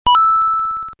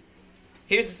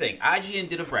Here's the thing. IGN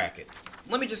did a bracket.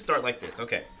 Let me just start like this.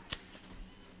 Okay.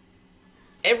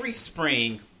 Every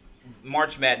spring,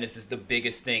 March Madness is the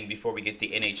biggest thing before we get the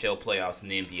NHL playoffs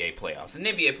and the NBA playoffs. And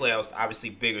the NBA playoffs, obviously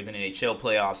bigger than NHL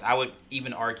playoffs. I would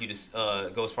even argue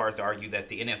go as far as to argue that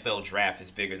the NFL draft is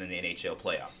bigger than the NHL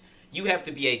playoffs. You have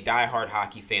to be a diehard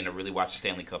hockey fan to really watch the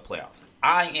Stanley Cup playoffs.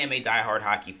 I am a diehard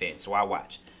hockey fan, so I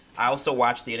watch. I also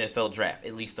watch the NFL draft,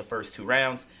 at least the first 2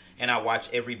 rounds, and I watch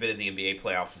every bit of the NBA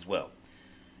playoffs as well.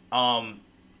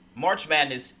 March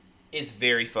Madness is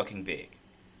very fucking big.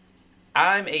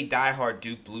 I'm a diehard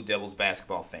Duke Blue Devils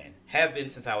basketball fan. Have been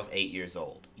since I was 8 years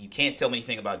old. You can't tell me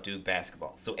anything about Duke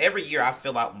basketball. So every year I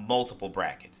fill out multiple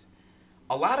brackets.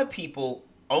 A lot of people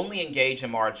only engage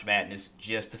in March Madness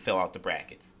just to fill out the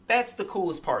brackets. That's the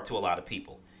coolest part to a lot of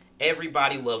people.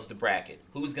 Everybody loves the bracket.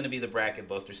 Who's going to be the bracket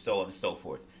buster, so on and so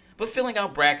forth. But filling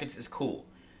out brackets is cool.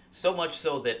 So much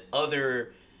so that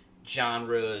other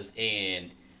genres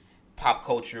and pop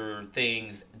culture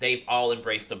things, they've all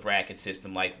embraced the bracket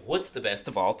system. Like, what's the best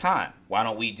of all time? Why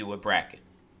don't we do a bracket?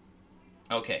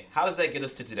 Okay, how does that get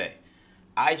us to today?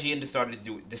 IGN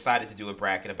decided to do a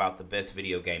bracket about the best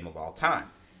video game of all time.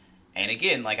 And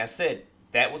again, like I said,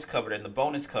 that was covered in the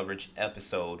bonus coverage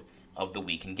episode of The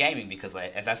Week in Gaming because,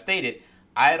 as I stated,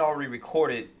 I had already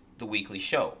recorded the weekly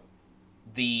show.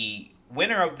 The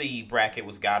winner of the bracket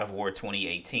was God of War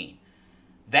 2018.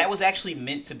 That was actually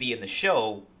meant to be in the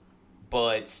show,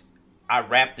 but I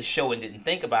wrapped the show and didn't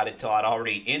think about it till I'd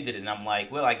already ended it. And I'm like,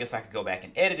 well, I guess I could go back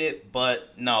and edit it,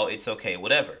 but no, it's okay,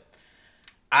 whatever.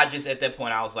 At that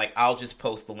point, I was like, I'll just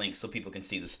post the link so people can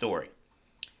see the story.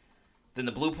 Then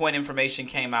the Blue Point information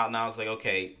came out, and I was like,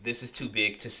 okay, this is too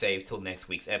big to save till next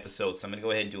week's episode, so I'm going to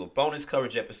go ahead and do a bonus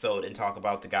coverage episode and talk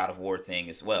about the God of War thing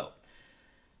as well.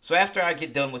 So after I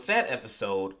get done with that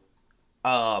episode,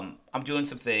 I'm doing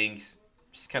some things,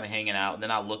 just kind of hanging out, and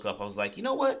then I look up, I was like, you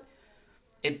know what?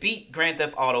 It beat Grand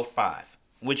Theft Auto 5,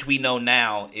 which we know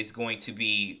now is going to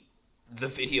be the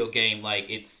video game, like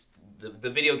it's the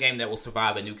video game that will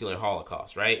survive a nuclear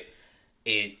holocaust, right?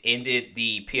 It ended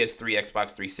the PS3,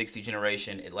 Xbox 360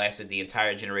 generation. It lasted the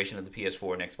entire generation of the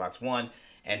PS4 and Xbox One.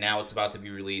 And now it's about to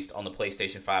be released on the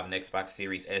PlayStation 5 and Xbox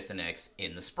Series S and X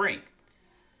in the spring.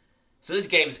 So this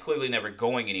game is clearly never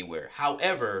going anywhere.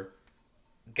 However,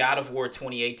 God of War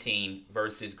 2018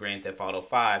 versus Grand Theft Auto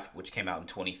 5, which came out in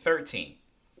 2013.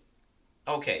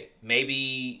 Okay,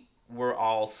 maybe we're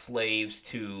all slaves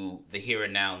to the here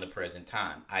and now in the present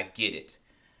time. I get it.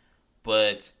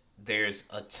 But there's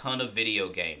a ton of video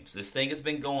games. This thing has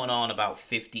been going on about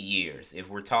 50 years. If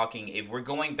we're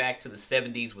going back to the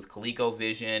 70s with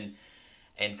ColecoVision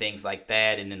and things like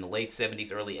that, and in the late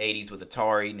 70s, early 80s with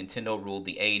Atari, Nintendo ruled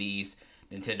the 80s,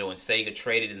 Nintendo and Sega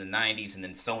traded in the 90s, and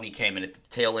then Sony came in at the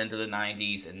tail end of the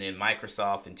 90s, and then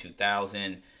Microsoft in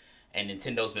 2000, and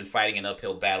Nintendo's been fighting an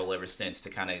uphill battle ever since to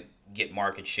kind of get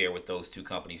market share with those two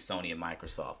companies, Sony and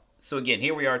Microsoft. So again,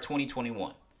 here we are,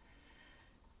 2021.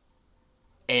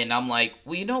 And I'm like,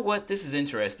 well, you know what? This is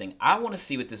interesting. I want to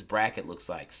see what this bracket looks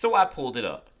like. So I pulled it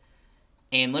up.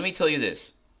 And let me tell you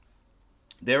this.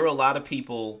 There are a lot of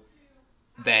people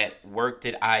that worked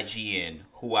at IGN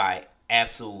who I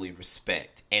absolutely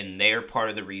respect. And they're part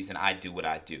of the reason I do what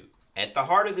I do. At the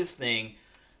heart of this thing,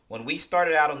 when we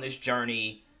started out on this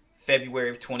journey, February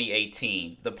of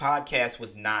 2018, the podcast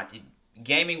was not...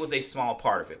 Gaming was a small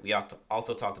part of it. We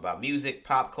also talked about music,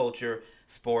 pop culture,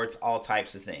 sports, all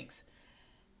types of things.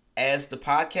 As the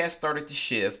podcast started to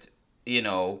shift,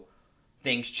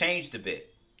 things changed a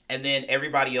bit. And then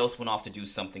everybody else went off to do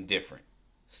something different.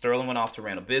 Sterling went off to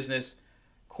run a business.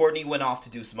 Courtney went off to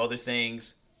do some other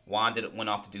things. Wanda went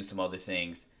off to do some other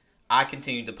things. I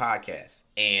continued the podcast.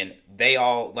 And they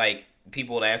all,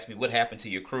 people would ask me, what happened to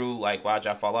your crew? Why'd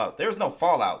y'all fall out? There's no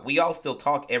fallout. We all still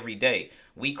talk every day.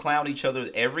 We clown each other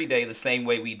every day the same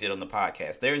way we did on the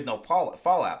podcast. There is no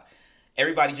fallout.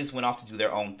 Everybody just went off to do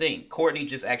their own thing. Courtney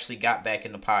just actually got back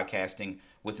into podcasting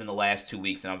within the last 2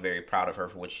 weeks, and I'm very proud of her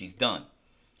for what she's done.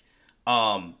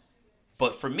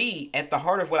 But for me, at the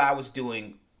heart of what I was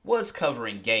doing was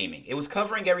covering gaming. It was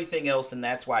covering everything else, and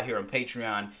that's why here on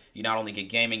Patreon, you not only get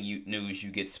gaming news,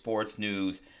 you get sports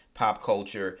news, pop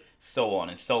culture, so on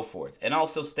and so forth. And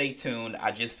also stay tuned.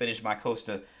 I just finished my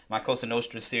Costa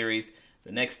Nostra series.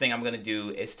 The next thing I'm going to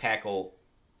do is tackle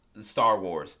Star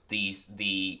Wars,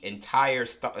 the entire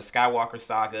Skywalker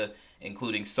saga,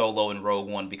 including Solo and Rogue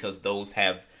One, because those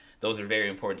are very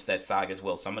important to that saga as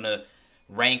well. So I'm gonna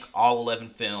rank all 11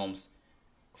 films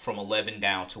from 11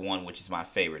 down to 1, which is my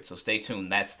favorite. So stay tuned.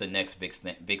 That's the next big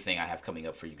thing I have coming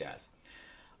up for you guys.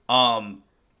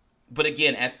 But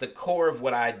again, at the core of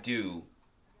what I do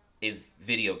is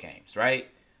video games, right?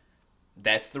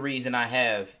 That's the reason I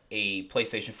have a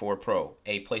PlayStation 4 Pro,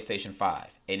 a PlayStation 5,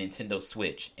 a Nintendo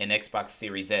Switch, an Xbox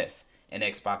Series S, an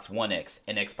Xbox One X,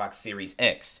 an Xbox Series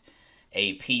X,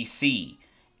 a PC,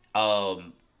 a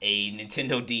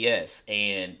Nintendo DS,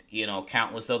 and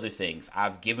countless other things.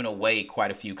 I've given away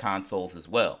quite a few consoles as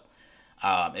well.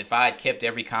 If I had kept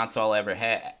every console I ever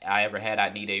had,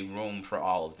 I'd need a room for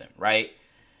all of them, right?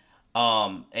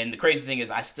 And the crazy thing is,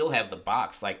 I still have the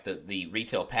box, like the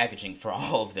retail packaging for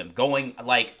all of them.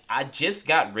 I just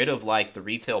got rid of like the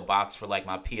retail box for like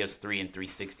my PS3 and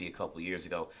 360 a couple years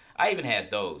ago. I even had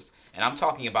those, and I'm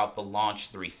talking about the launch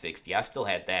 360. I still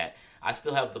had that. I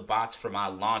still have the box for my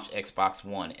launch Xbox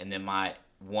One, and then my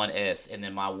One S, and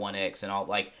then my One X, and all.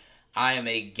 Like, I am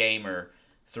a gamer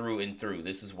through and through.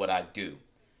 This is what I do.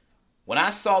 When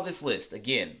I saw this list,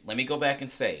 again, let me go back and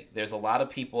say, there's a lot of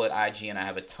people at IGN I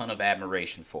have a ton of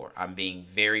admiration for. I'm being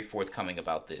very forthcoming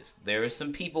about this. There are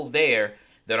some people there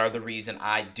that are the reason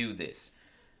I do this.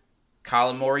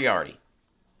 Colin Moriarty,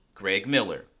 Greg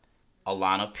Miller,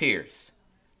 Alana Pierce,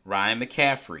 Ryan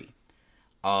McCaffrey,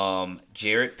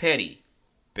 Jared Petty,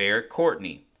 Barrett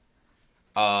Courtney,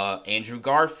 Andrew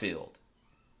Garfield,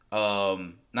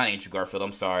 not Andrew Garfield,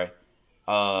 I'm sorry,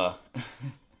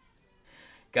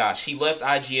 gosh, he left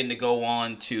IGN to go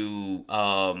on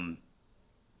to,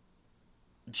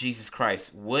 Jesus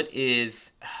Christ, what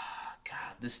is,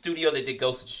 God, the studio that did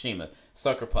Ghost of Tsushima,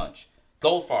 Sucker Punch,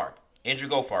 Goldfarb, Andrew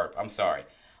Goldfarb, I'm sorry.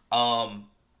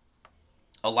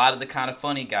 A lot of the Kind of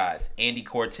Funny guys, Andy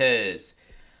Cortez,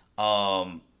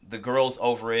 the girls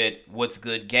over at What's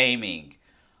Good Gaming,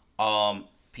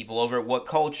 people over at What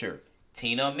Culture,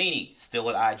 Tina Amini, still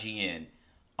at IGN,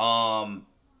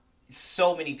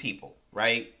 so many people.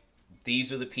 Right?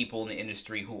 These are the people in the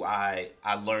industry who I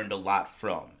learned a lot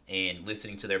from, and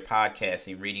listening to their podcasts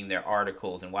and reading their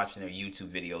articles and watching their YouTube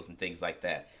videos and things like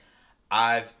that.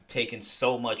 I've taken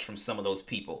so much from some of those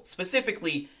people,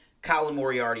 specifically Colin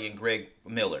Moriarty and Greg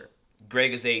Miller.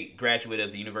 Greg is a graduate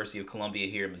of the University of Columbia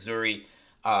here in Missouri.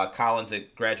 Colin's a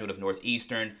graduate of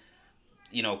Northeastern.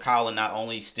 Colin not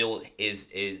only still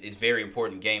is very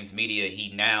important in games media,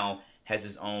 he now has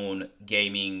his own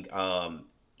gaming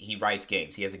he writes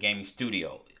games. He has a gaming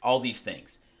studio. All these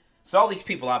things. So all these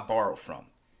people I borrowed from.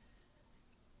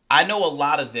 I know a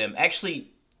lot of them. Actually,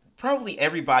 probably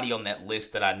everybody on that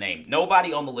list that I named.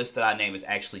 Nobody on the list that I named is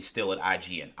actually still at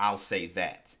IGN. I'll say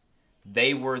that.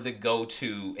 They were the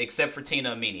go-to, except for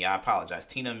Tina Amini. I apologize.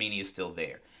 Tina Amini is still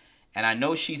there. And I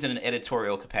know she's in an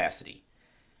editorial capacity.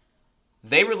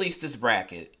 They released this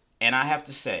bracket, and I have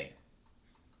to say,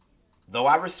 though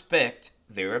I respect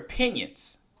their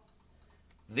opinions,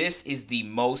 this is the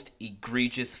most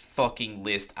egregious fucking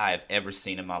list I have ever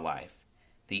seen in my life.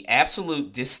 The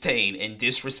absolute disdain and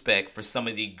disrespect for some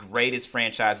of the greatest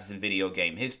franchises in video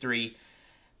game history.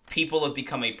 People have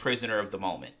become a prisoner of the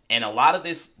moment. And a lot of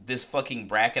this fucking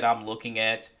bracket I'm looking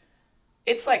at,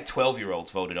 it's like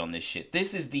 12-year-olds voted on this shit.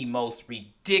 This is the most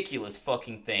ridiculous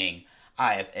fucking thing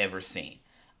I have ever seen.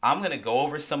 I'm going to go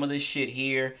over some of this shit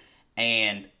here,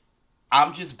 and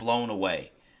I'm just blown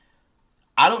away.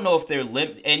 I don't know if they're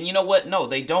and you know what? No,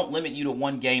 they don't limit you to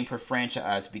one game per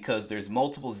franchise, because there's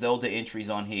multiple Zelda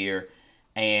entries on here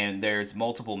and there's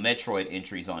multiple Metroid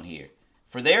entries on here.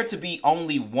 For there to be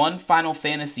only one Final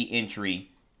Fantasy entry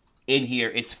in here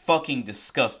is fucking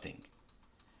disgusting.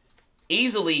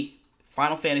 Easily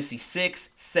Final Fantasy 6,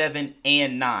 7,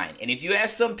 and 9. And if you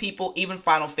ask some people, even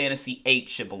Final Fantasy 8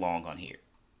 should belong on here.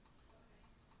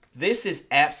 This is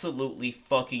absolutely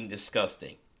fucking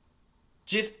disgusting.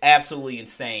 Just absolutely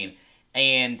insane.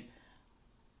 And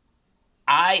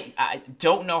I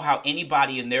don't know how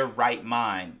anybody in their right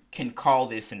mind can call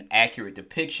this an accurate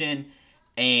depiction.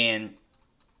 And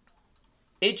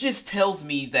it just tells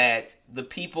me that the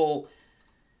people...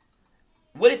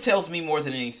 What it tells me more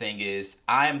than anything is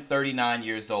I am 39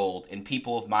 years old, and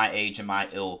people of my age and my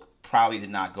ilk probably did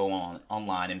not go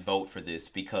online and vote for this,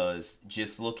 because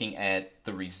just looking at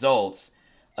the results...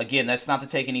 Again, that's not to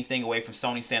take anything away from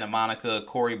Sony Santa Monica,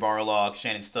 Cory Barlog,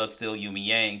 Shannon Studstill, Yumi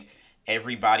Yang,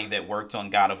 everybody that worked on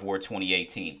God of War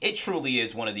 2018. It truly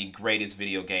is one of the greatest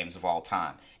video games of all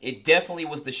time. It definitely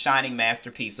was the shining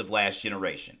masterpiece of last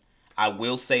generation. I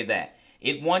will say that.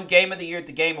 It won Game of the Year at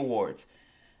the Game Awards.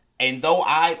 And though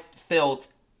I felt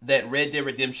that Red Dead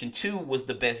Redemption 2 was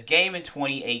the best game in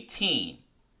 2018,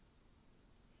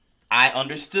 I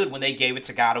understood when they gave it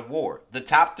to God of War. The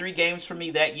top 3 games for me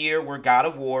that year were God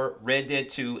of War, Red Dead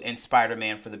 2, and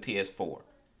Spider-Man for the PS4.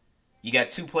 You got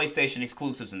 2 PlayStation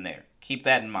exclusives in there. Keep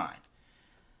that in mind.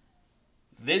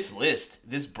 This list,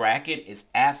 this bracket is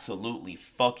absolutely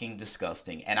fucking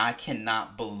disgusting, and I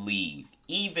cannot believe,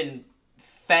 even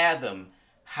fathom,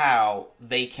 how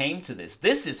they came to this.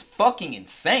 This is fucking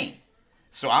insane.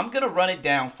 So I'm going to run it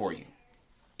down for you.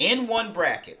 In one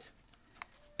bracket,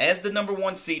 as the number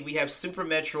 1 seed, we have Super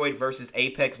Metroid versus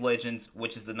Apex Legends,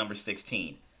 which is the number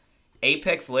 16.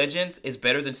 Apex Legends is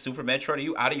better than Super Metroid? Are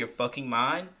you out of your fucking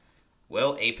mind?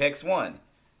 Well, Apex won.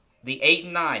 The 8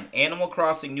 and 9, Animal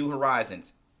Crossing New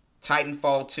Horizons,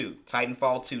 Titanfall 2.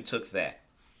 Titanfall 2 took that.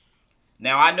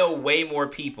 Now, I know way more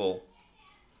people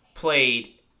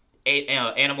played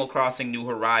Animal Crossing New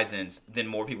Horizons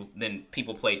than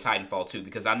people played Titanfall 2,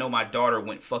 because I know my daughter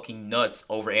went fucking nuts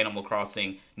over Animal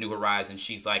Crossing New Horizons.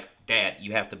 She's like, Dad,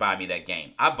 you have to buy me that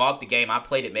game. I bought the game. I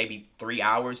played it maybe 3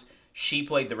 hours. She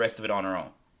played the rest of it on her own.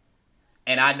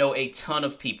 And I know a ton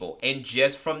of people. And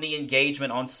just from the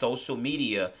engagement on social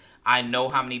media, I know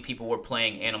how many people were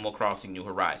playing Animal Crossing New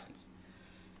Horizons.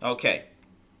 Okay.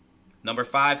 Number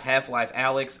 5, Half-Life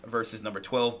Alyx versus number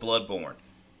 12, Bloodborne.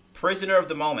 Prisoner of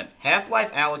the moment.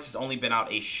 Half-Life Alyx has only been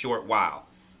out a short while.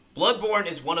 Bloodborne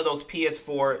is one of those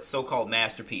PS4 so-called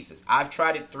masterpieces. I've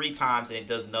tried it 3 times and it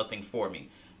does nothing for me.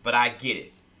 But I get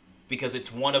it, because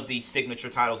it's one of the signature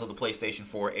titles of the PlayStation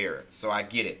 4 era. So I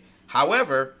get it.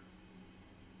 However,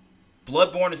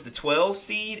 Bloodborne is the 12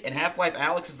 seed and Half-Life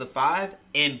Alyx is the 5.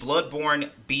 And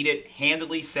Bloodborne beat it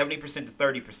handily, 70% to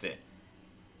 30%.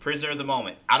 Prisoner of the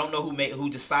moment. I don't know who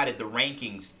decided the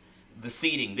rankings, the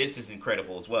seeding. This is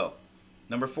incredible as well.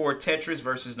 Number 4, Tetris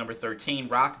versus number 13,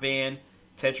 Rock Band.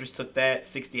 Tetris took that,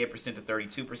 68% to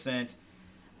 32%.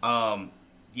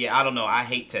 Yeah, I don't know. I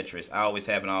hate Tetris. I always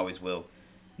have and always will.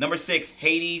 Number 6,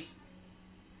 Hades.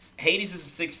 Hades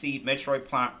is the 6th seed.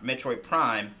 Metroid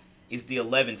Prime is the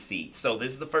 11th seed. So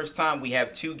this is the first time we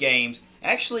have 2 games.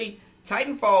 Actually,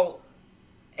 Titanfall,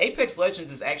 Apex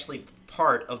Legends is actually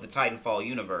part of the Titanfall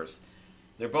universe.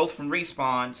 They're both from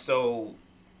Respawn, so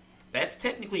that's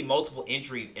technically multiple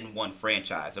entries in one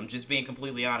franchise. I'm just being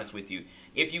completely honest with you.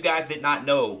 If you guys did not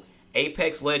know,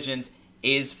 Apex Legends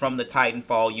is from the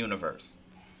Titanfall universe.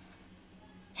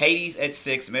 Hades at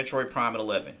 6, Metroid Prime at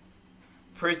 11.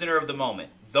 Prisoner of the moment.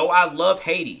 Though I love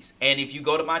Hades, and if you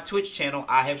go to my Twitch channel,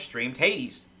 I have streamed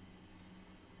Hades.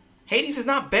 Hades is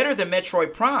not better than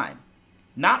Metroid Prime.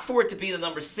 Not for it to be the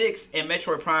number 6 and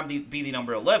Metroid Prime be the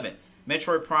number 11.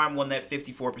 Metroid Prime won that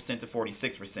 54% to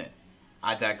 46%.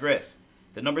 I digress.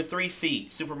 The number 3 seed,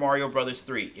 Super Mario Bros.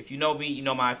 3. If you know me, you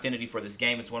know my affinity for this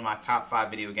game. It's one of my top 5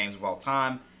 video games of all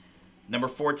time. Number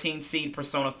 14 seed,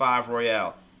 Persona 5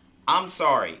 Royale. I'm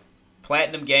sorry.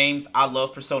 Platinum Games, I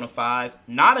love Persona 5.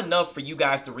 Not enough for you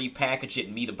guys to repackage it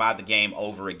and me to buy the game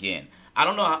over again. I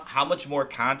don't know how much more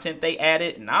content they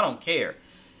added, and I don't care.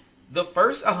 The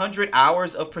first 100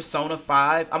 hours of Persona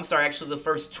 5, I'm sorry, actually the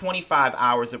first 25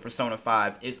 hours of Persona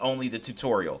 5 is only the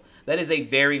tutorial. That is a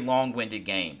very long-winded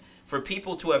game. For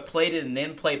people to have played it and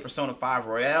then played Persona 5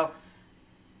 Royale,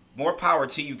 more power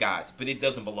to you guys, but it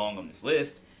doesn't belong on this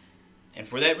list. And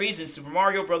for that reason, Super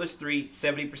Mario Bros. 3,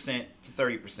 70% to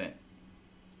 30%.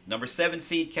 Number 7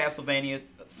 seed, Castlevania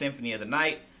Symphony of the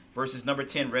Night versus number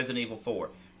 10, Resident Evil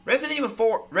 4. Resident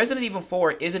Evil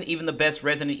 4 isn't even the best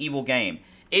Resident Evil game.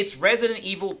 It's Resident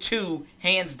Evil 2,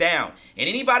 hands down. And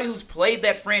anybody who's played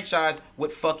that franchise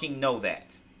would fucking know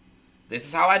that. This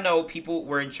is how I know people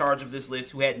were in charge of this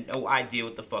list who had no idea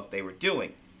what the fuck they were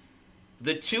doing.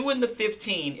 The 2 and the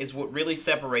 15 is what really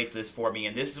separates this for me,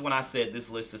 and this is when I said this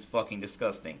list is fucking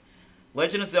disgusting.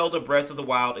 Legend of Zelda Breath of the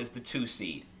Wild is the 2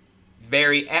 seed.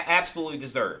 Absolutely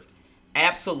deserved.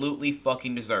 Absolutely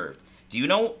fucking deserved. Do you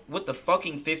know what the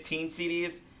fucking 15 seed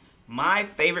is? My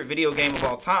favorite video game of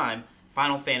all time,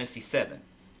 Final Fantasy VII.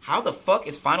 How the fuck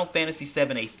is Final Fantasy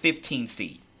VII a 15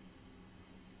 seed?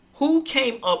 Who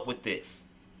came up with this?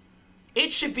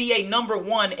 It should be a number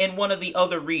 1 in one of the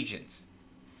other regions.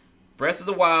 Breath of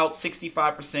the Wild,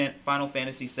 65%. Final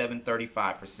Fantasy VII,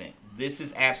 35%. This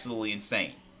is absolutely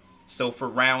insane. So for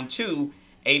round 2,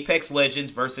 Apex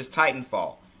Legends versus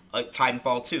Titanfall.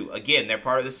 Titanfall 2. Again, they're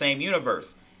part of the same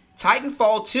universe.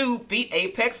 Titanfall 2 beat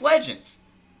Apex Legends.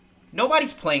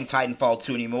 Nobody's playing Titanfall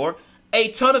 2 anymore. A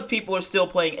ton of people are still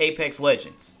playing Apex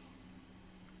Legends.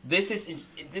 This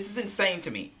is insane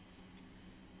to me.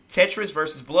 Tetris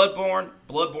versus Bloodborne.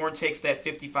 Bloodborne takes that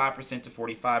 55% to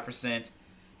 45%.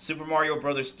 Super Mario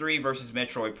Bros. 3 versus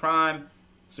Metroid Prime.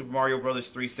 Super Mario Bros.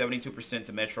 3, 72%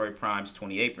 to Metroid Prime's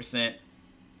 28%.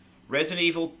 Resident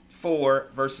Evil 4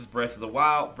 versus Breath of the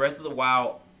Wild. Breath of the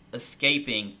Wild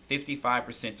escaping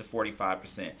 55% to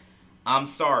 45%. I'm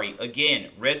sorry. Again,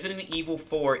 Resident Evil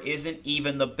 4 isn't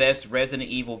even the best Resident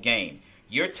Evil game.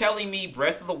 You're telling me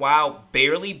Breath of the Wild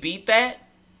barely beat that?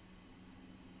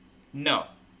 No.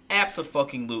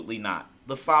 Abso-fucking-lutely not.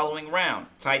 The following round,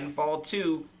 Titanfall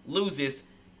 2 loses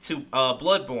to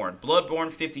Bloodborne.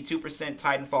 Bloodborne 52%,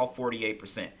 Titanfall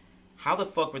 48%. How the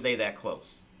fuck were they that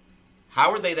close?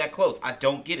 How are they that close? I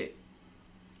don't get it.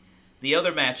 The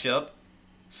other matchup,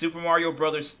 Super Mario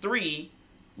Bros. 3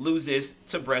 loses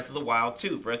to Breath of the Wild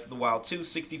 2. Breath of the Wild 2,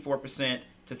 64%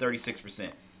 to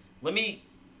 36%.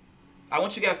 I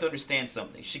want you guys to understand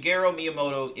something. Shigeru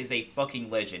Miyamoto is a fucking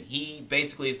legend. He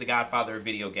basically is the godfather of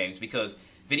video games because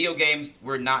video games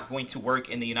were not going to work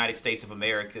in the United States of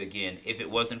America again if it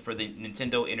wasn't for the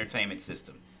Nintendo Entertainment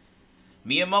System.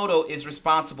 Miyamoto is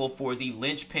responsible for the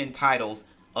linchpin titles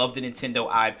of the Nintendo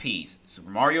IPs.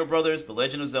 Super Mario Bros., The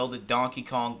Legend of Zelda, Donkey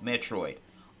Kong, Metroid.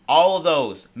 All of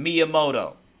those,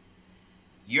 Miyamoto.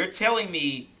 You're telling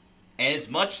me as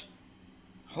much...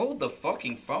 Hold the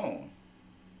fucking phone.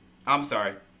 I'm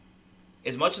sorry.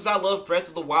 As much as I love Breath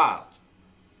of the Wild,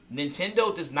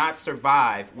 Nintendo does not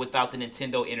survive without the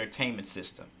Nintendo Entertainment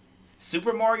System.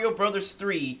 Super Mario Bros.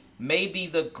 3 may be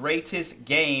the greatest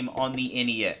game on the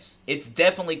NES. It's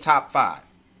definitely top 5.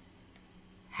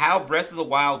 How Breath of the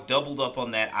Wild doubled up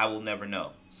on that, I will never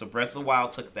know. So Breath of the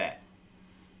Wild took that.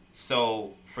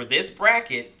 So for this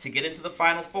bracket, to get into the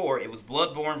Final Four, it was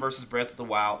Bloodborne versus Breath of the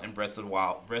Wild, and Breath of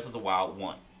the Wild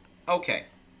won. Okay,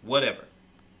 whatever.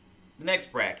 The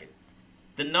next bracket.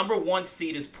 The number 1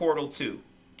 seed is Portal 2.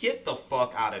 Get the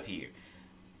fuck out of here.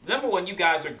 Number 1, you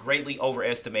guys are greatly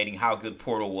overestimating how good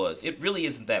Portal was. It really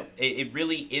isn't that. It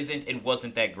really isn't and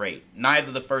wasn't that great.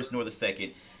 Neither the first nor the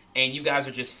second. And you guys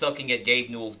are just sucking at Gabe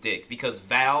Newell's dick because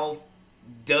Valve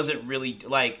doesn't really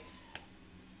like.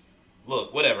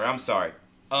 Look, whatever. I'm sorry.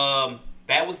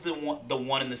 That was the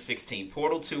one in the 16.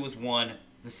 Portal 2 is 1.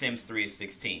 The Sims 3 is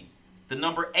 16. The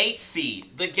number 8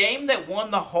 seed, the game that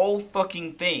won the whole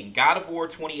fucking thing. God of War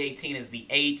 2018 is the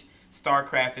 8.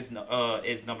 StarCraft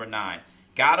is number 9.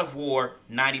 God of War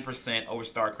 90% over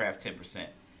StarCraft 10%.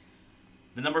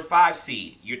 The number 5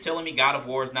 seed, you're telling me God of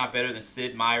War is not better than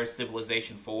Sid Meier's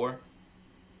Civilization 4?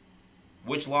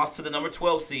 Which lost to the number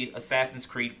 12 seed, Assassin's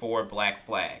Creed 4 Black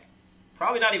Flag.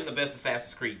 Probably not even the best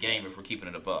Assassin's Creed game if we're keeping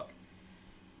it a buck.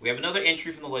 We have another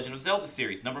entry from the Legend of Zelda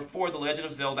series. Number 4, The Legend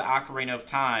of Zelda Ocarina of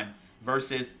Time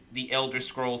versus The Elder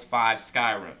Scrolls V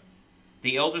Skyrim.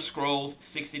 The Elder Scrolls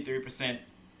 63%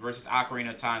 versus Ocarina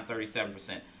of Time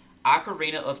 37%.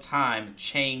 Ocarina of Time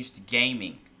changed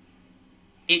gaming.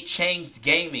 It changed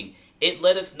gaming. It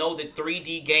let us know that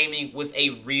 3D gaming was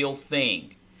a real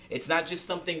thing. It's not just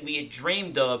something we had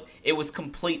dreamed of. It was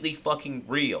completely fucking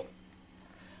real.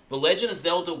 The Legend of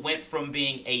Zelda went from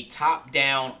being a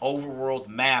top-down overworld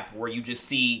map where you just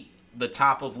see the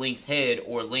top of Link's head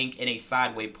or Link in a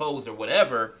sideways pose or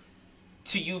whatever,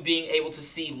 to you being able to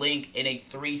see Link in a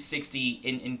 360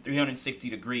 in 360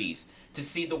 degrees, to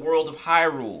see the world of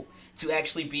Hyrule, to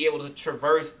actually be able to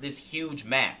traverse this huge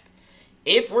map.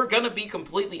 If we're going to be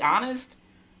completely honest,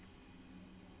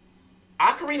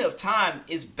 Ocarina of Time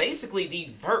is basically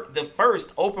the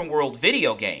first open world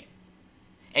video game.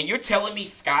 And you're telling me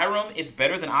Skyrim is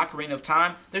better than Ocarina of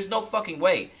Time? There's no fucking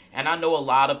way. And I know a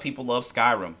lot of people love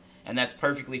Skyrim, and that's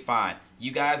perfectly fine.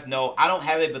 You guys know I don't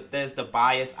have a Bethesda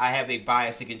bias. I have a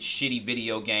bias against shitty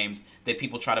video games that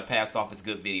people try to pass off as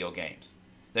good video games.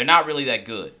 They're not really that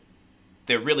good.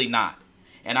 They're really not.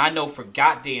 And I know for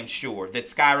goddamn sure that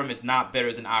Skyrim is not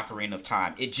better than Ocarina of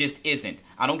Time. It just isn't.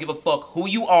 I don't give a fuck who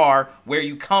you are, where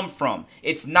you come from.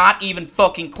 It's not even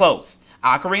fucking close.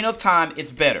 Ocarina of Time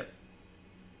is better.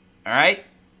 Alright?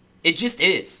 It just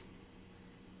is.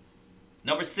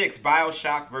 Number 6,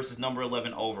 BioShock versus number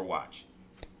 11, Overwatch.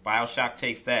 BioShock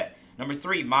takes that. Number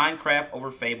 3, Minecraft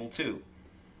over Fable 2.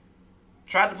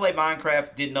 Tried to play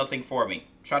Minecraft, did nothing for me.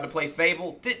 Tried to play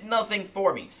Fable, did nothing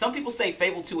for me. Some people say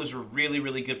Fable 2 is a really,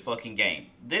 really good fucking game.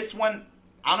 This one,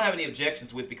 I don't have any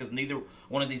objections with because neither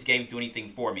one of these games do anything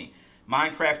for me.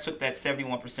 Minecraft took that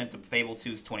 71% to Fable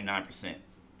 2's 29%.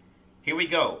 Here we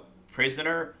go.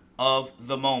 Prisoner of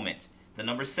the Moment. The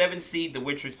number 7 seed, The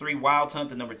Witcher 3 Wild Hunt.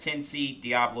 The number 10 seed,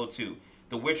 Diablo 2.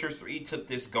 The Witcher 3 took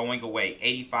this going away,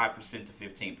 85% to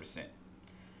 15%.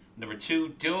 Number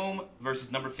 2, Doom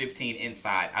versus number 15,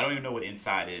 Inside. I don't even know what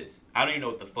Inside is. I don't even know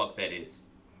what the fuck that is.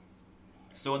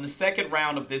 So in the second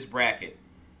round of this bracket,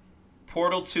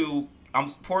 Portal 2,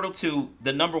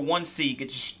 the number 1 seed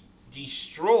gets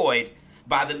destroyed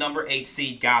by the number 8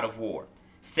 seed, God of War.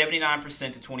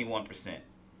 79% to 21%.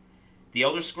 The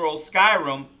Elder Scrolls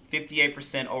Skyrim,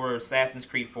 58% over Assassin's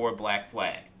Creed 4 Black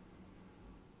Flag.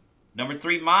 Number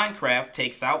 3, Minecraft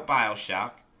takes out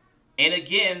BioShock. And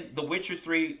again, The Witcher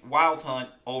 3 Wild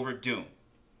Hunt over Doom.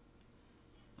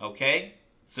 Okay?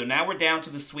 So now we're down to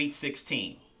the Sweet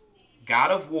 16.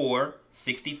 God of War,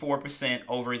 64%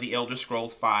 over The Elder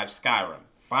Scrolls V Skyrim.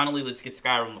 Finally, let's get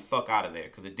Skyrim the fuck out of there,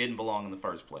 because it didn't belong in the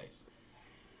first place.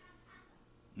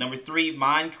 Number 3,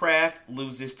 Minecraft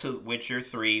loses to Witcher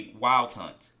 3 Wild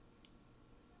Hunt.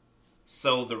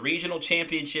 So the regional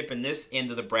championship in this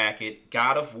end of the bracket,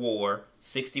 God of War,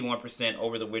 61%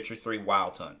 over the Witcher 3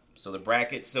 Wild Hunt.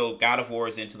 So God of War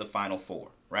is into the final 4,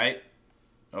 right?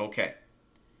 Okay.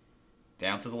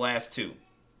 Down to the last 2.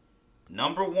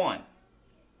 Number 1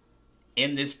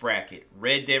 in this bracket,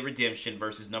 Red Dead Redemption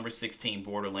versus number 16,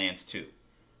 Borderlands 2.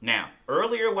 Now,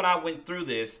 earlier when I went through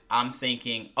this, I'm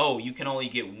thinking, oh, you can only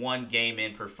get one game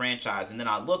in per franchise. And then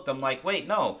I looked, I'm like, wait,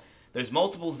 no. There's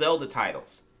multiple Zelda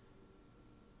titles.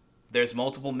 There's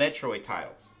multiple Metroid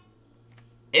titles.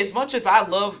 As much as I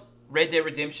love Red Dead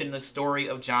Redemption, the story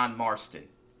of John Marston,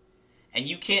 and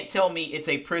you can't tell me it's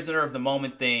a prisoner of the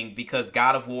moment thing because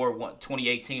God of War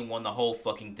 2018 won the whole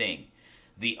fucking thing.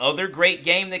 The other great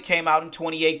game that came out in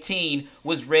 2018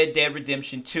 was Red Dead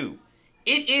Redemption 2.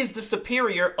 It is the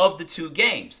superior of the two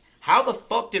games. How the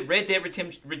fuck did Red Dead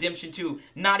Redemption 2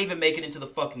 not even make it into the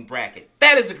fucking bracket?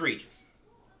 That is egregious.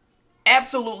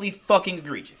 Absolutely fucking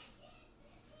egregious.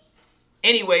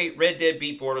 Anyway, Red Dead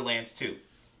beat Borderlands 2.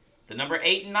 The number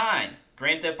 8 and 9,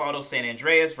 Grand Theft Auto San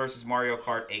Andreas versus Mario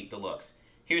Kart 8 Deluxe.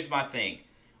 Here's my thing.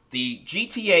 The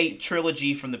GTA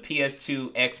trilogy from the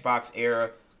PS2 Xbox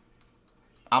era,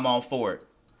 I'm all for it.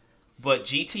 But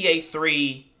GTA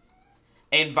 3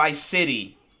 and Vice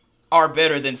City are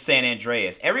better than San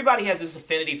Andreas. Everybody has this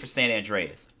affinity for San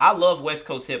Andreas. I love West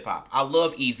Coast hip hop. I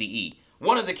love Eazy-E.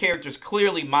 One of the characters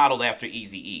clearly modeled after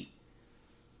Eazy-E.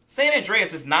 San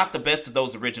Andreas is not the best of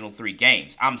those original 3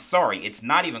 games. I'm sorry, it's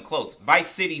not even close. Vice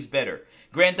City's better.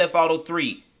 Grand Theft Auto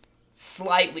 3,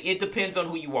 slightly. It depends on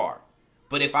who you are.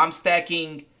 But if I'm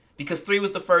stacking, because 3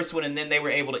 was the first one and then they were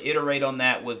able to iterate on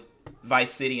that with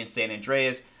Vice City and San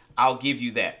Andreas, I'll give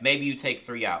you that. Maybe you take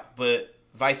 3 out, but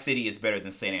Vice City is better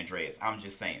than San Andreas. I'm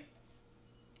just saying.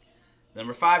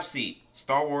 Number 5 seed,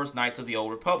 Star Wars Knights of the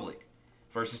Old Republic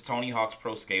versus Tony Hawk's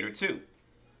Pro Skater 2.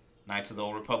 Knights of the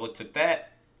Old Republic took that.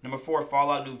 Number 4,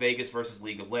 Fallout New Vegas versus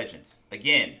League of Legends.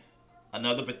 Again,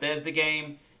 another Bethesda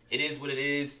game. It is what it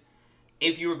is.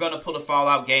 If you were going to put a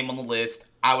Fallout game on the list,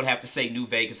 I would have to say New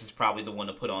Vegas is probably the one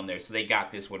to put on there. So they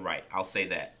got this one right. I'll say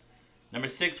that. Number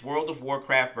 6, World of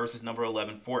Warcraft versus number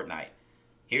 11, Fortnite.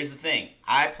 Here's the thing.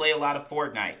 I play a lot of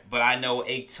Fortnite, but I know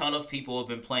a ton of people have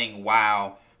been playing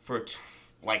WoW for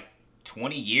like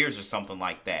 20 years or something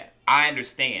like that. I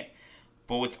understand.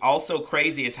 But what's also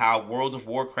crazy is how World of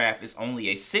Warcraft is only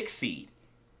a 6 seed.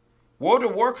 World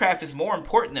of Warcraft is more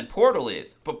important than Portal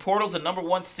is, but Portal's a number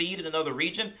 1 seed in another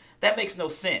region? That makes no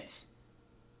sense.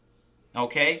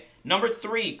 Okay? Number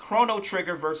 3, Chrono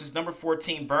Trigger versus number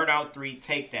 14, Burnout 3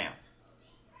 Takedown.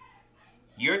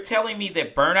 You're telling me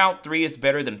that Burnout 3 is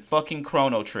better than fucking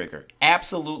Chrono Trigger?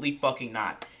 Absolutely fucking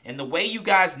not. And the way you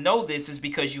guys know this is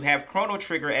because you have Chrono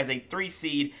Trigger as a 3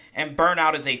 seed and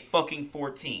Burnout as a fucking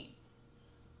 14.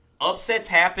 Upsets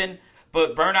happen,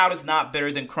 but Burnout is not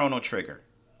better than Chrono Trigger.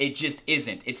 It just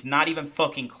isn't. It's not even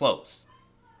fucking close.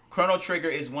 Chrono Trigger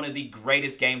is one of the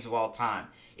greatest games of all time.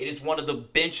 It is one of the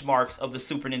benchmarks of the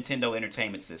Super Nintendo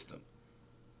Entertainment System.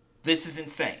 This is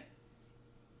insane.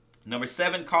 Number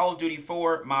 7, Call of Duty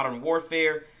 4 Modern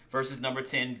Warfare versus number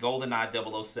 10,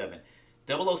 GoldenEye 007.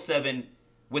 007,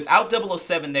 without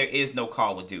 007, there is no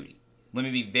Call of Duty. Let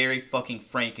me be very fucking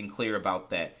frank and clear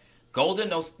about that.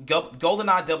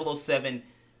 GoldenEye 007,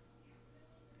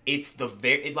 it's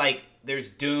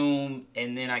there's Doom,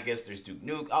 and then I guess there's Duke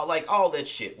Nuke, all that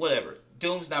shit, whatever.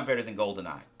 Doom's not better than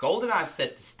GoldenEye. GoldenEye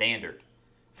set the standard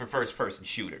for first-person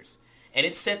shooters. And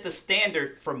it set the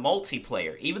standard for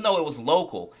multiplayer. Even though it was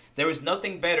local, there was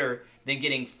nothing better than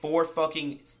getting 4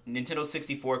 fucking Nintendo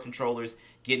 64 controllers,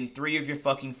 getting 3 of your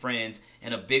fucking friends,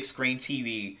 and a big screen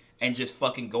TV, and just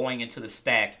fucking going into the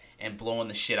stack and blowing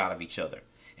the shit out of each other.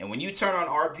 And when you turn on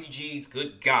RPGs,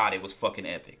 good God, it was fucking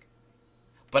epic.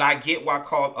 But I get why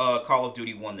Call of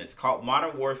Duty won this.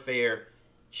 Modern Warfare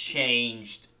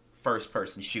changed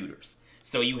first-person shooters.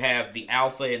 So you have the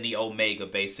alpha and the omega,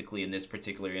 basically, in this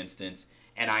particular instance.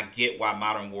 And I get why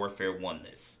Modern Warfare won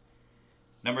this.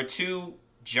 Number 2,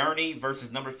 Journey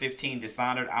versus number 15,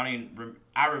 Dishonored.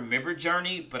 I remember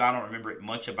Journey, but I don't remember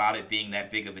much about it being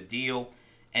that big of a deal.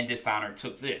 And Dishonored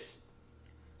took this.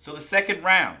 So the second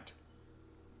round,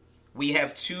 we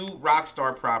have 2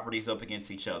 Rockstar properties up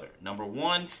against each other. Number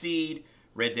 1 seed,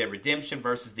 Red Dead Redemption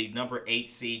versus the number 8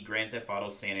 seed, Grand Theft Auto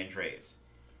San Andreas.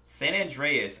 San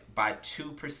Andreas, by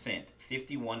 2%,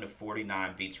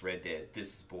 51-49 beats Red Dead.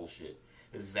 This is bullshit.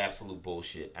 This is absolute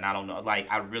bullshit. And I don't know,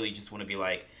 I really just want to be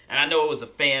like, and I know it was a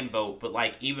fan vote,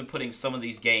 but even putting some of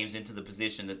these games into the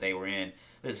position that they were in,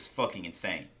 this is fucking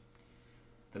insane.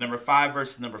 The number 5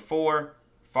 versus number 4,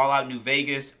 Fallout New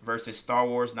Vegas versus Star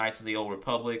Wars Knights of the Old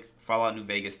Republic. Fallout New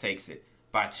Vegas takes it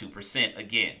by 2%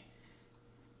 again.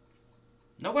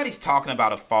 Nobody's talking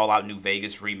about a Fallout New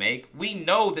Vegas remake. We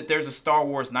know that there's a Star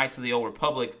Wars Knights of the Old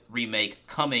Republic remake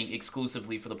coming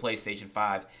exclusively for the PlayStation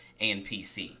 5 and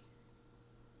PC.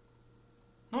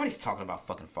 Nobody's talking about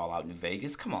fucking Fallout New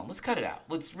Vegas. Come on, let's cut it out.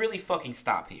 Let's really fucking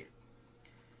stop here.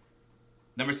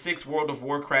 Number 6, World of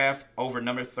Warcraft over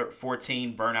number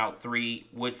 14, Burnout 3.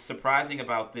 What's surprising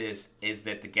about this is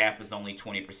that the gap is only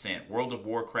 20%. World of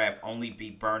Warcraft only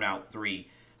beat Burnout 3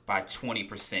 by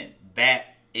 20%. That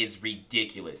is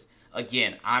ridiculous.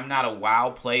 Again, I'm not a WoW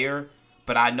player,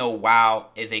 but I know WoW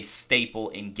is a staple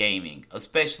in gaming,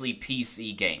 especially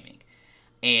PC gaming.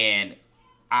 And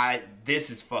this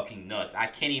is fucking nuts. I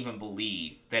can't even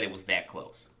believe that it was that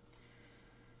close.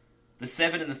 The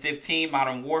 7 and the 15,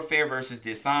 Modern Warfare versus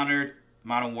Dishonored.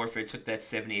 Modern Warfare took that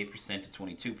 78% to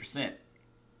 22%.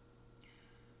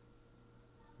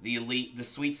 The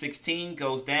Sweet 16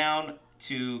 goes down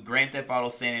to Grand Theft Auto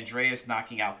San Andreas,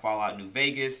 knocking out Fallout New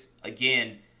Vegas.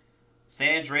 Again,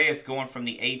 San Andreas going from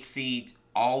the 8th seed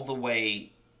all the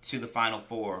way to the Final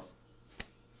Four.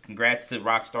 Congrats to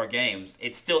Rockstar Games.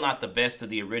 It's still not the best of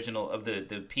the original, of the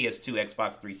PS2,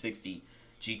 Xbox 360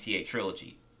 GTA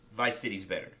trilogy. Vice City's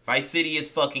better. Vice City is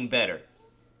fucking better.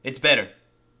 It's better.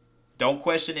 Don't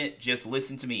question it. Just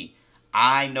listen to me.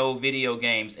 I know video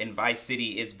games, and Vice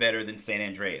City is better than San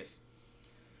Andreas.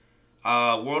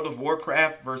 World of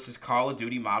Warcraft versus Call of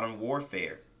Duty Modern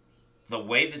Warfare. The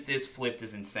way that this flipped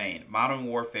is insane. Modern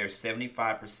Warfare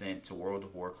 75% to World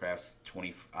of Warcraft's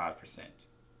 25%.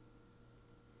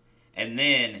 And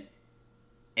then,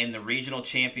 in the regional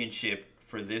championship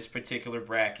for this particular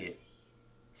bracket,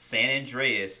 San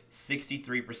Andreas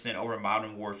 63% over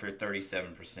Modern Warfare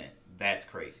 37%. That's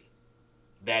crazy.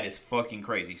 That is fucking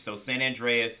crazy. So San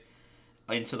Andreas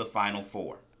into the Final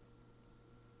Four.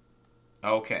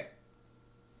 Okay.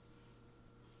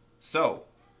 So,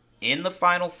 in the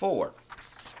Final Four,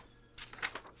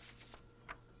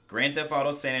 Grand Theft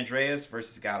Auto San Andreas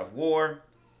versus God of War.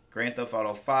 Grand Theft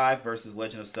Auto 5 versus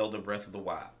Legend of Zelda Breath of the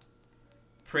Wild.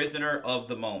 Prisoner of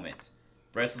the Moment.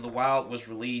 Breath of the Wild was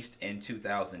released in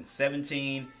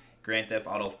 2017. Grand Theft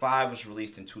Auto 5 was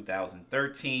released in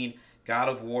 2013. God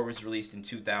of War was released in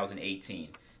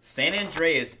 2018. San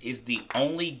Andreas is the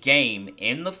only game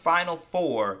in the Final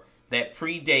Four that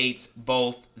predates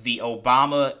both the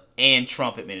Obama and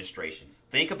Trump administrations.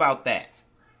 Think about that.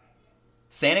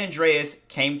 San Andreas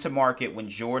came to market when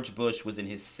George Bush was in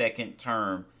his second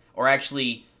term, or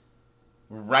actually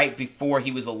right before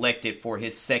he was elected for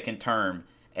his second term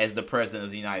as the President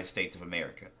of the United States of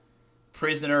America.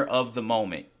 Prisoner of the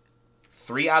Moment.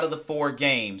 3 out of the 4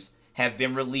 games have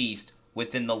been released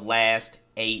within the last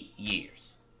 8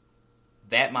 years.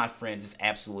 That, my friends, is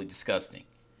absolutely disgusting.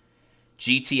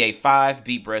 GTA 5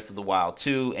 beat Breath of the Wild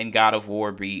 2, and God of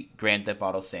War beat Grand Theft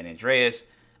Auto San Andreas,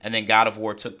 and then God of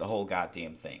War took the whole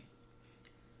goddamn thing.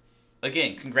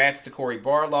 Again, congrats to Cory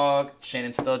Barlog,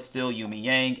 Shannon Studstill, Yumi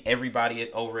Yang,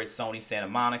 everybody over at Sony Santa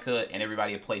Monica, and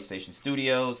everybody at PlayStation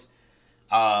Studios.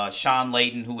 Sean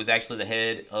Layden, who was actually the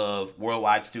head of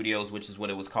Worldwide Studios, which is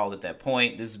what it was called at that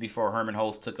point. This is before Herman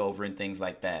Holtz took over and things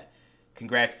like that.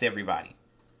 Congrats to everybody.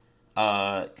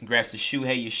 Congrats to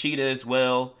Shuhei Yoshida as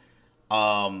well.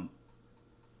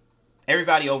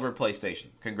 Everybody over at PlayStation,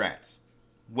 congrats.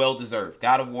 Well deserved.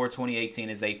 God of War 2018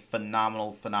 is a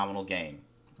phenomenal, phenomenal game.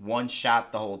 One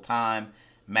shot the whole time.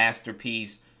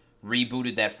 Masterpiece.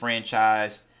 Rebooted that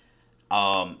franchise.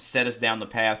 Set us down the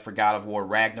path for God of War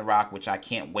Ragnarok, which I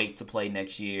can't wait to play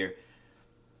next year.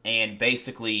 And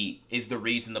basically is the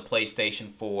reason the PlayStation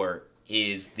 4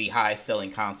 is the highest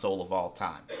selling console of all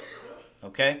time.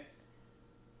 Okay?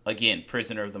 Again,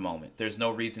 prisoner of the moment. There's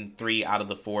no reason 3 out of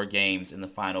the 4 games in the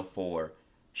Final Four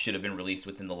should have been released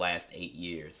within the last 8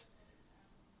 years.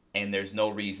 And there's no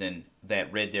reason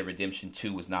that Red Dead Redemption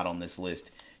 2 was not on this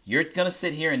list. You're going to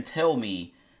sit here and tell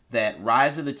me that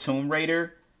Rise of the Tomb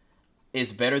Raider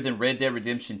is better than Red Dead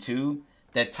Redemption 2?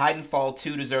 That Titanfall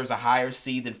 2 deserves a higher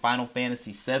seed than Final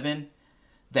Fantasy 7?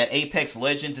 That Apex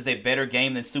Legends is a better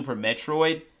game than Super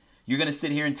Metroid? You're going to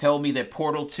sit here and tell me that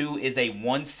Portal 2 is a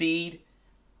 1 seed?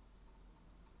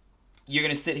 You're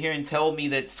going to sit here and tell me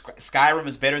that Skyrim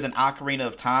is better than Ocarina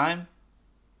of Time?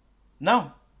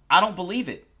 No, I don't believe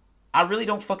it. I really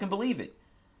don't fucking believe it.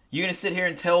 You're going to sit here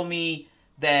and tell me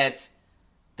that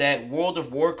World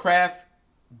of Warcraft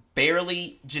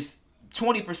barely, just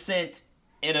 20%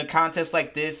 in a contest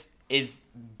like this is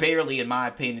barely, in my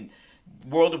opinion.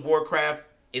 World of Warcraft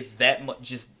is that much,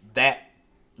 just that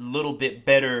little bit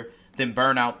better than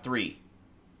Burnout 3.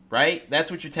 Right?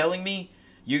 That's what you're telling me?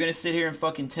 You're going to sit here and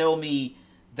fucking tell me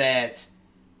that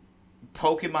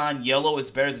Pokemon Yellow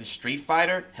is better than Street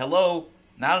Fighter? Hello?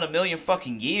 Not in a million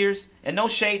fucking years. And no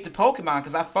shade to Pokemon,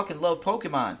 because I fucking love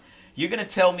Pokemon. You're going to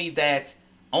tell me that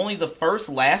only the first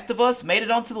Last of Us made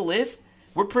it onto the list?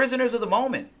 We're prisoners of the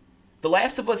moment. The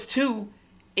Last of Us 2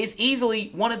 is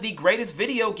easily one of the greatest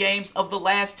video games of the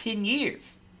last 10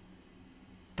 years.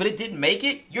 But it didn't make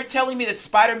it? You're telling me that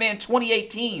Spider-Man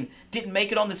 2018 didn't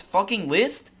make it on this fucking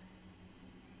list?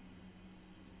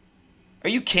 Are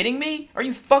you kidding me? Are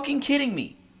you fucking kidding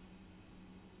me?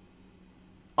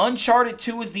 Uncharted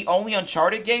 2 is the only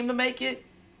Uncharted game to make it?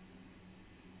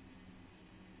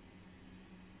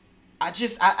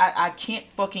 I can't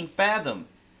fucking fathom.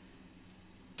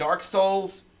 Dark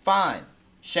Souls, fine.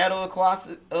 Shadow of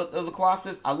the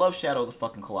Colossus, I love Shadow of the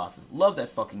fucking Colossus. Love that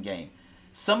fucking game.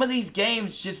 Some of these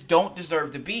games just don't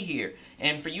deserve to be here.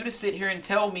 And for you to sit here and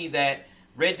tell me that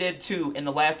Red Dead 2 and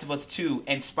The Last of Us 2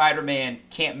 and Spider-Man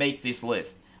can't make this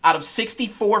list. Out of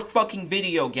 64 fucking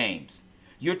video games,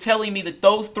 you're telling me that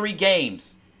those 3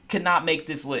 games could not make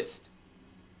this list.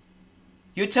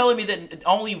 You're telling me that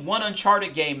only one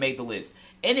Uncharted game made the list.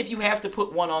 And if you have to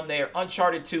put one on there,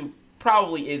 Uncharted 2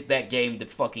 probably is that game to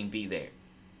fucking be there.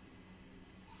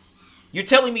 You're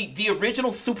telling me the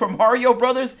original Super Mario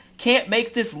Brothers can't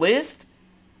make this list?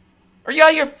 Are you out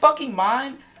of your fucking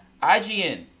mind?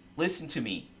 IGN, listen to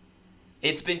me.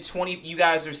 It's been 20... You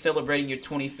guys are celebrating your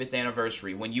 25th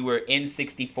anniversary when you were in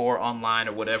 64 online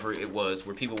or whatever it was,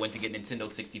 where people went to get Nintendo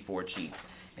 64 cheats.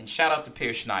 And shout out to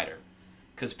Peer Schneider.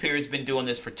 Because Peer's been doing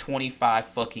this for 25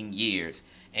 fucking years.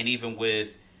 And even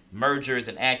with mergers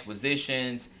and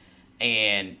acquisitions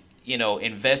and, you know,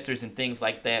 investors and things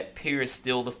like that, Peer is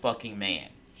still the fucking man.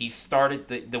 He started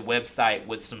the website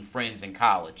with some friends in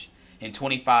college. And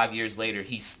 25 years later,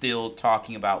 he's still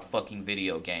talking about fucking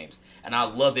video games. And I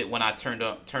love it when I turn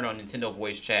on Nintendo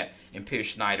voice chat and Peer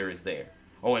Schneider is there.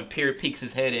 Or when Peer peeks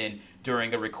his head in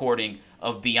during a recording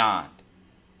of Beyond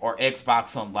or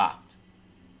Xbox Unlocked.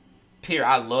 Peer,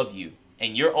 I love you.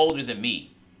 And you're older than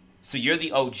me. So you're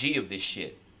the OG of this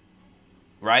shit.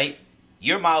 Right?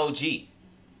 You're my OG.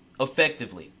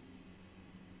 Effectively.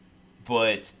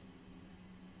 But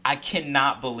I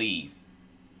cannot believe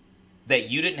that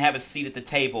you didn't have a seat at the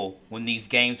table when these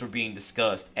games were being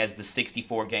discussed as the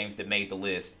 64 games that made the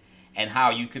list, and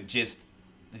how you could just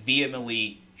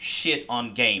vehemently shit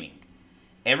on gaming.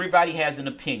 Everybody has an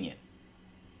opinion.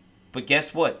 But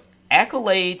guess what?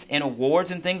 Accolades and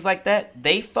awards and things like that,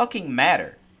 they fucking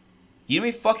matter. You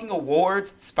mean fucking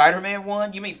awards Spider-Man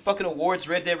won? You mean fucking awards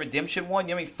Red Dead Redemption won?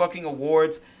 You mean fucking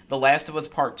awards The Last of Us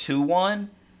Part 2 won?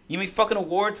 You mean fucking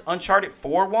awards Uncharted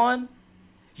 4 won?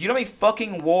 You know how many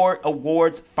fucking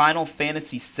awards Final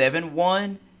Fantasy 7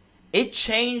 won? It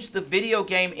changed the video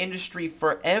game industry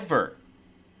forever.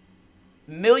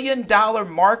 $1 million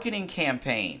marketing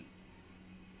campaign.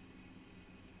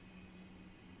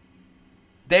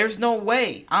 There's no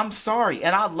way. I'm sorry.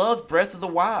 And I love Breath of the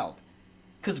Wild.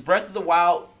 Because Breath of the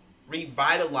Wild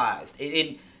revitalized.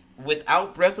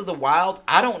 Without Breath of the Wild,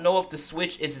 I don't know if the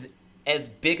Switch is as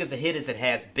big as a hit as it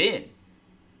has been.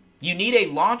 You need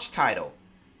a launch title.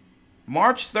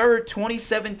 March 3rd,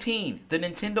 2017, the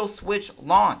Nintendo Switch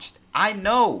launched. I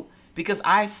know, because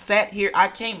I sat here, I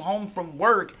came home from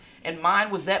work, and mine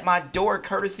was at my door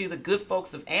courtesy of the good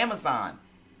folks of Amazon.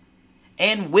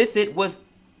 And with it was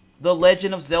The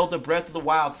Legend of Zelda Breath of the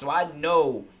Wild, so I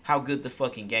know how good the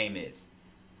fucking game is.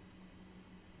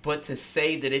 But to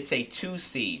say that it's a 2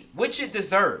 seed, which it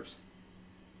deserves.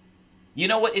 You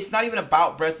know what? It's not even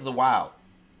about Breath of the Wild.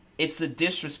 It's a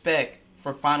disrespect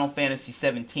for Final Fantasy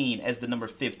 17 as the number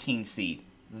 15 seed.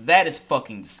 That is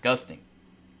fucking disgusting.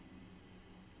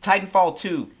 Titanfall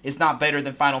 2 is not better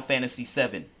than Final Fantasy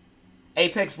 7.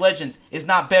 Apex Legends is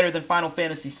not better than Final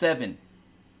Fantasy 7.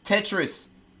 Tetris.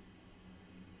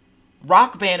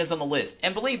 Rock Band is on the list.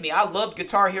 And believe me, I loved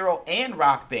Guitar Hero and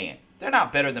Rock Band. They're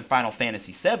not better than Final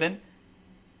Fantasy 7.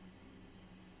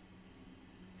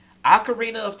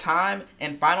 Ocarina of Time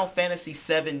and Final Fantasy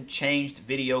 7 changed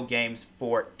video games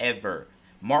forever.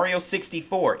 Mario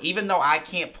 64, even though I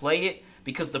can't play it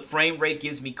because the frame rate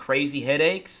gives me crazy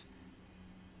headaches,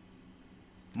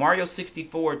 Mario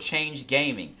 64 changed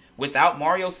gaming. Without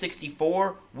Mario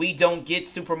 64, we don't get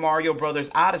Super Mario Bros.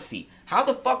 Odyssey. How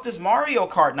the fuck does Mario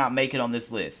Kart not make it on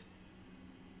this list?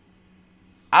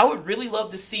 I would really love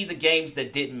to see the games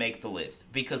that didn't make the list,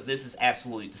 because this is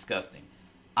absolutely disgusting.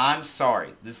 I'm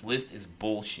sorry, this list is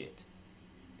bullshit.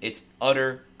 It's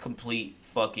utter, complete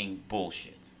fucking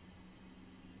bullshit.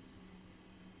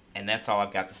 And that's all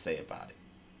I've got to say about it.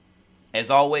 As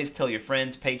always, tell your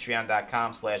friends,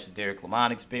 patreon.com/the Derek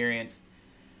Lamont Experience.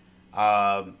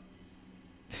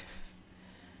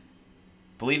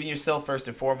 Believe in yourself first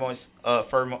and foremost.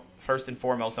 First and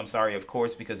foremost, I'm sorry, of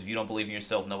course, because if you don't believe in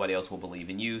yourself, nobody else will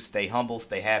believe in you. Stay humble,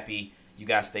 stay happy. You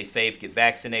guys stay safe, get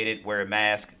vaccinated, wear a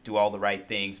mask, do all the right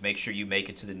things. Make sure you make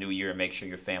it to the new year and make sure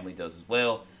your family does as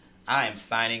well. I am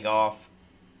signing off.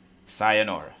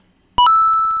 Sayonara.